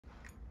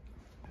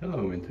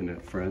Hello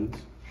internet friends.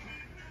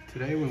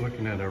 Today we're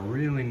looking at a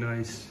really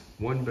nice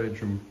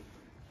one-bedroom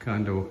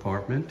condo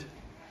apartment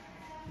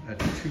at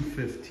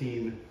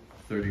 215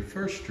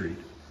 31st Street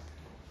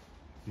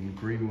in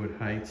Greenwood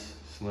Heights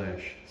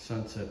 /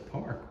 Sunset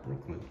Park,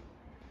 Brooklyn.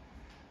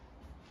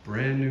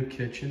 Brand new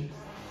kitchen,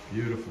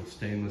 beautiful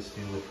stainless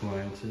steel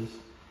appliances,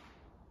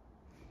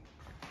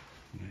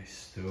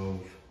 nice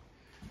stove,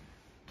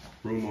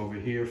 room over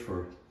here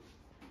for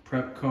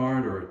prep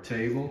card or a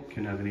table,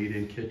 can have an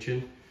eat-in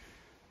kitchen.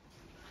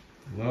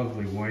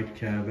 Lovely white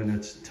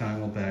cabinets,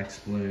 tile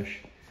backsplash,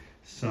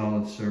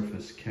 solid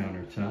surface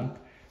countertop.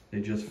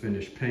 They just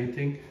finished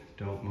painting.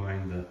 Don't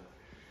mind the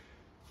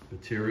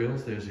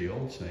materials. There's the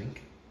old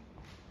sink.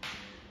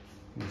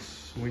 Let's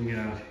swing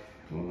out.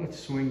 Well, let's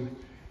swing.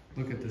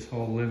 Look at this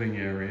whole living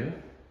area.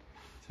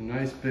 It's a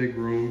nice big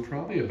room,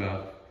 probably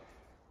about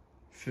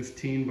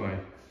 15 by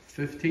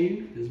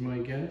 15 is my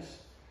guess.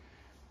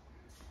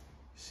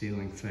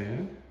 Ceiling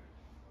fan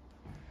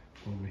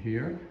over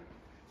here.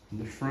 In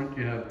the front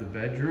you have the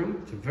bedroom.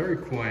 It's a very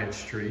quiet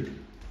street.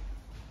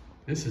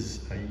 This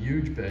is a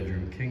huge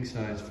bedroom, king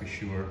size for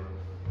sure.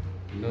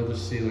 Another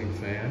ceiling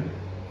fan.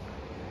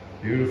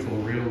 Beautiful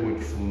real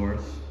wood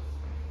floors.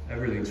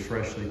 Everything's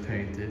freshly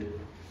painted.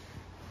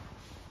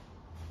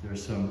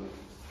 There's some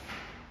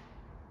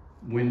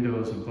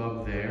windows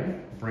above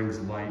there. Brings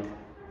light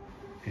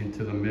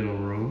into the middle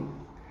room.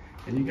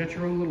 And you got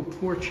your own little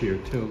porch here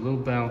too, a little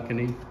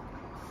balcony.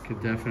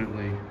 Could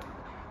definitely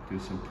do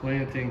some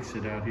planting,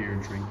 sit out here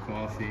and drink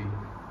coffee,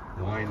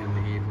 wine in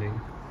the evening.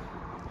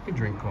 You could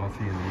drink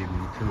coffee in the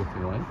evening too if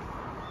you like.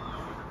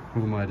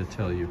 Who am I to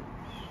tell you?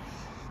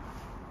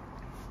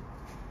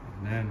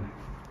 And then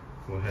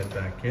we'll head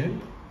back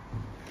in.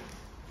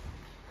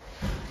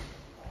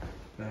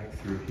 Back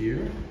through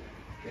here.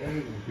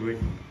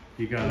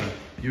 You got a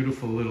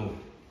beautiful little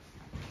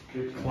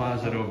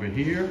closet over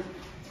here.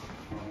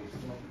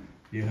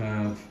 You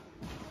have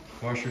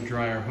washer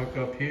dryer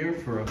hookup here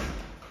for a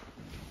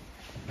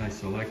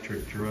nice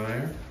electric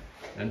dryer,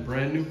 and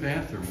brand new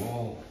bathroom,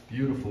 all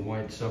beautiful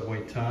white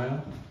subway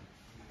tile.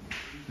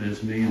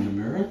 There's me in the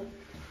mirror.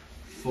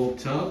 Full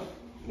tub,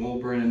 all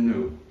brand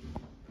new.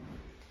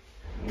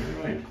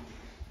 All right,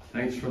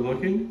 thanks for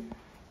looking.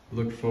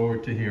 Look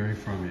forward to hearing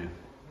from you.